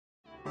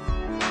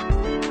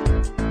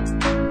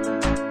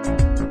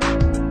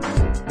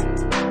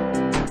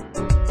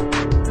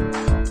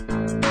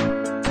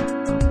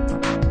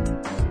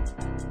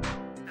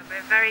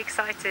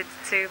excited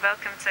to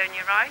welcome Tony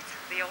Wright,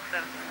 the author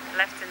of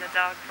Left in the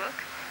Dark book.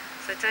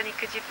 So Tony,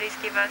 could you please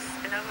give us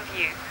an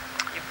overview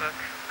of your book?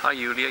 Hi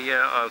Julia,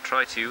 yeah, I'll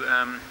try to.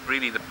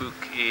 Really the book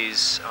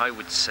is, I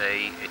would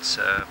say, it's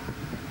a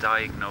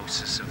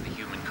diagnosis of the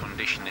human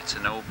condition. It's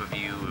an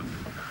overview of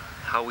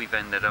how we've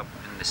ended up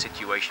in the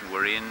situation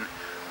we're in.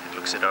 It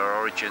looks at our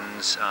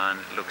origins and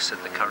it looks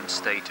at the current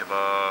state of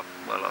our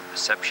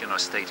perception, our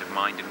state of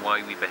mind, and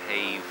why we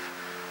behave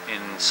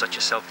in such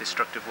a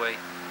self-destructive way.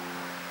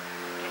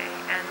 Okay,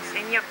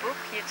 and in your book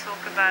you talk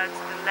about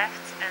the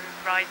left and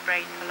right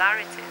brain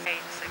polarities.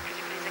 So could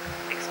you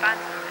please expand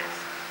on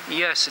this?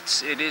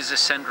 Yes, it is a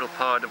central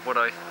part of what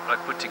I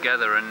put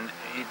together, and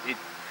it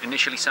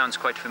initially sounds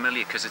quite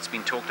familiar because it's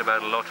been talked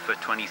about a lot for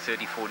 20,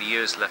 30, 40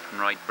 years, left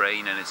and right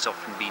brain, and it's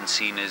often been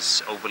seen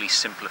as overly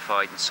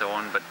simplified and so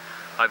on. But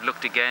I've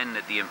looked again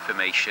at the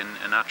information,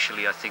 and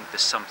actually I think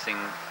there's something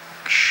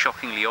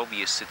shockingly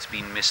obvious that's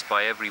been missed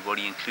by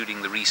everybody,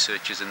 including the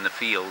researchers in the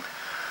field.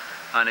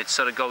 And it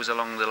sort of goes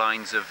along the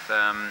lines of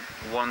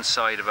one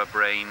side of our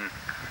brain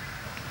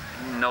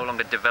no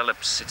longer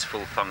develops its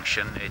full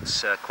function.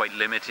 It's quite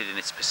limited in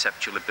its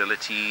perceptual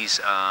abilities,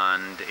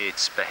 and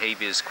its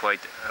behavior is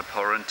quite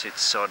abhorrent.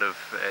 It's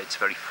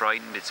very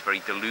frightened, it's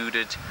very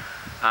deluded,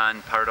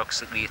 and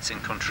paradoxically it's in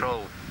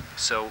control.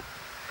 So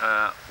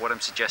what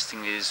I'm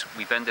suggesting is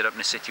we've ended up in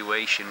a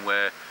situation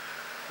where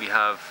we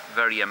have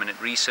very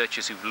eminent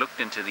researchers who've looked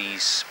into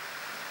these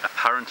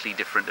apparently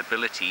different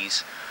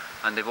abilities,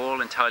 and they've all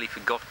entirely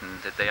forgotten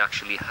that they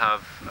actually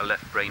have a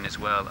left brain as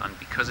well, and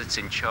because it's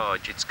in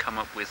charge, it's come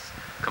up with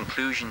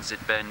conclusions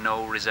that bear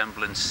no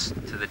resemblance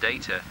to the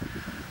data.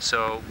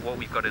 So what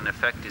we've got in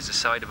effect is a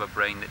side of our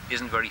brain that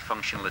isn't very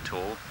functional at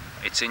all.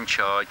 It's in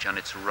charge and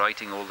it's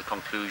writing all the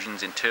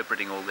conclusions,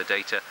 interpreting all the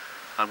data,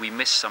 and we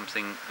missed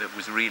something that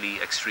was really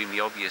extremely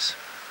obvious.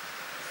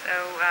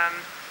 So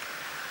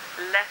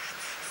left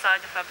side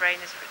of our brain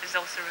is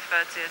also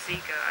referred to as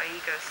ego, our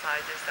ego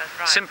side, is that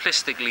right?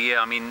 Simplistically,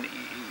 yeah. I mean,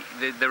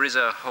 there is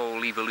a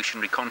whole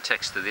evolutionary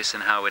context to this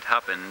and how it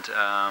happened,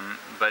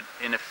 but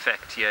in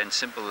effect, yeah, in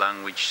simple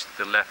language,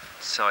 the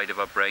left side of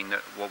our brain,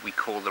 what we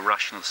call the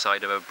rational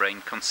side of our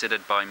brain,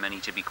 considered by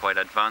many to be quite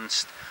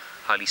advanced,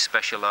 highly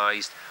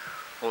specialized,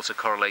 also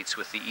correlates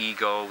with the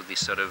ego,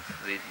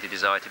 the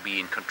desire to be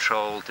in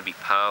control, to be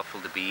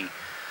powerful, to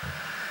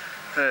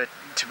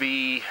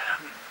be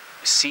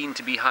seen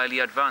to be highly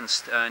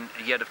advanced. And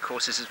yet, of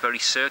course, this is very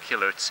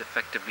circular. It's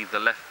effectively the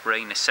left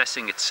brain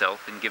assessing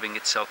itself and giving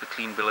itself a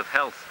clean bill of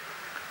health.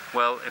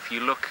 Well, if you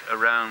look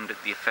around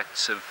at the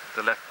effects of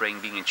the left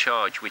brain being in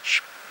charge,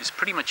 which is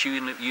pretty much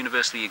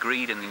universally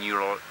agreed in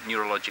the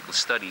neurological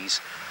studies,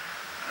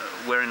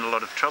 we're in a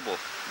lot of trouble,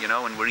 you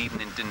know, and we're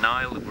even in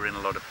denial that we're in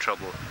a lot of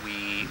trouble.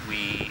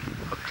 We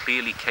are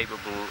clearly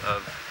capable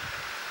of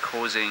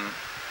causing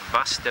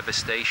vast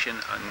devastation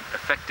and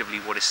effectively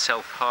what is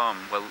self-harm.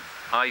 Well,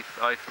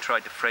 I've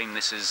tried to frame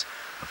this as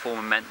a form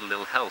of mental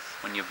ill health.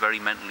 When you're very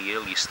mentally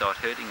ill, you start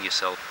hurting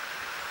yourself.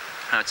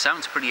 Now, it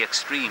sounds pretty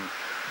extreme,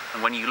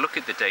 and when you look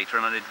at the data,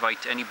 and I'd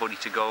invite anybody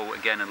to go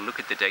again and look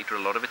at the data, a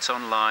lot of it's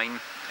online.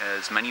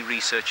 There's many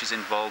researchers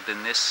involved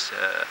in this.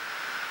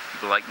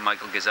 People like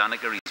Michael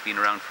Gazzaniga, he's been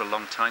around for a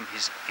long time.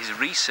 His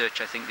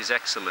research, I think, is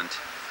excellent.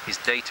 His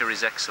data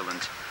is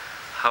excellent.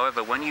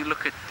 However, when you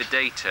look at the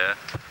data,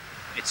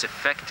 it's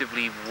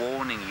effectively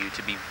warning you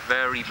to be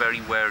very, very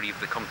wary of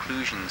the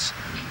conclusions,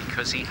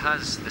 because he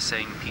has the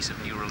same piece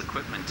of neural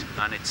equipment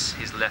and it's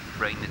his left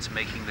brain that's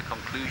making the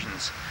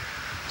conclusions.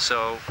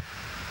 So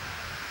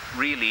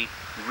really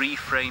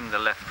reframe the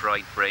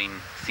left-right brain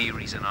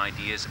theories and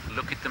ideas,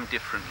 look at them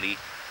differently,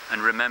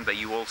 and remember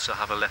you also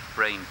have a left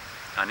brain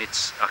and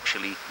it's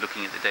actually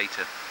looking at the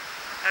data.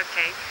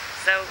 Okay,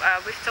 so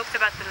we've talked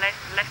about the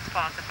left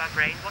part of our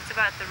brain. What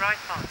about the right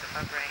part of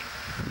our brain?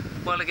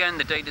 Well, again,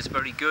 the data is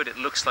very good. It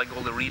looks like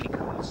all the really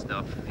cool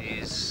stuff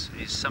is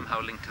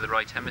somehow linked to the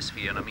right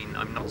hemisphere. And I mean,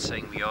 I'm not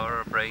saying we are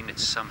our brain. It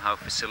somehow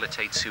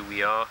facilitates who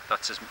we are.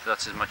 That's as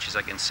much as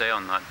I can say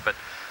on that. But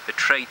the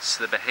traits,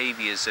 the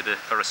behaviors that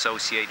are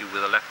associated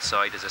with the left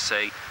side, as I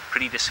say,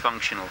 pretty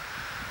dysfunctional.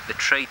 The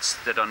traits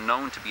that are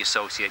known to be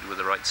associated with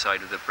the right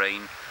side of the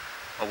brain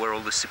are where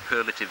all the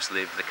superlatives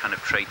live, the kind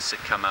of traits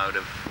that come out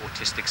of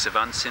autistic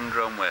savant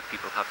syndrome, where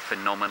people have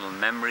phenomenal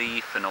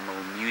memory,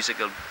 phenomenal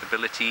musical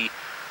ability,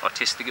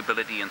 artistic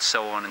ability, and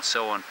so on and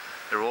so on.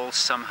 They're all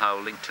somehow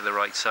linked to the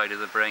right side of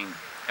the brain.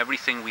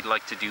 Everything we'd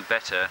like to do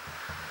better,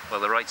 well,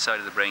 the right side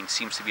of the brain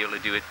seems to be able to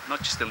do it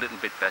not just a little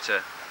bit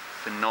better,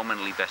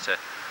 phenomenally better.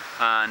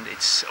 And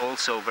it's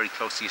also very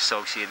closely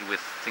associated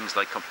with things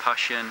like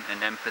compassion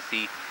and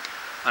empathy.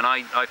 And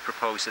I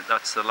propose that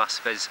that's the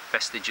last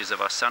vestiges of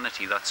our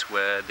sanity. That's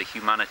where the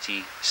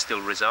humanity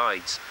still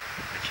resides.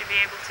 Would you be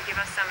able to give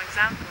us some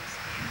examples?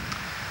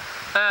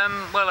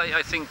 Well,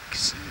 I think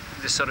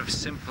the sort of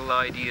simple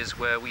ideas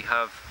where we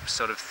have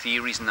sort of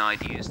theories and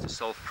ideas to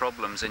solve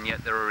problems, and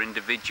yet there are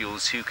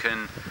individuals who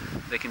can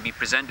be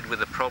presented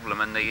with a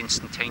problem and they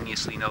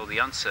instantaneously know the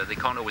answer. They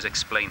can't always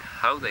explain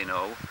how they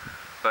know,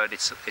 but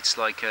it's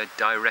like a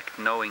direct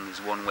knowing is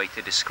one way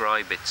to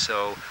describe it.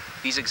 So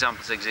these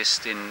examples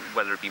exist in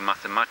whether it be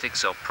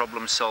mathematics or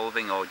problem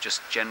solving or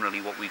just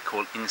generally what we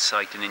call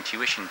insight and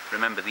intuition.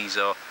 Remember, these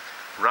are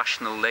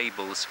rational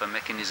labels for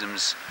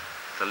mechanisms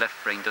the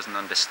left brain doesn't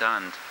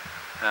understand.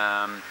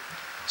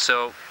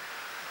 So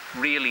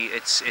really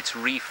it's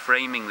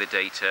reframing the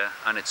data,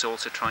 and it's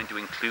also trying to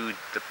include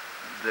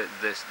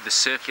the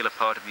circular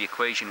part of the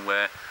equation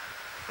where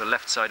the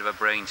left side of our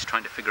brain is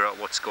trying to figure out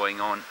what's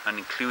going on, and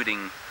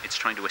including it's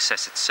trying to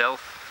assess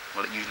itself.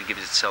 Well, it usually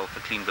gives itself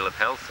a clean bill of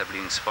health,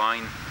 everything's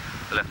fine.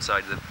 The left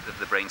side of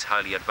the brain's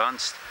highly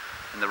advanced,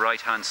 and the right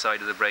hand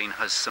side of the brain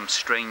has some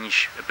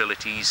strange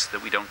abilities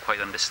that we don't quite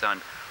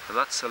understand. So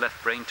that's the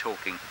left brain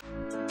talking.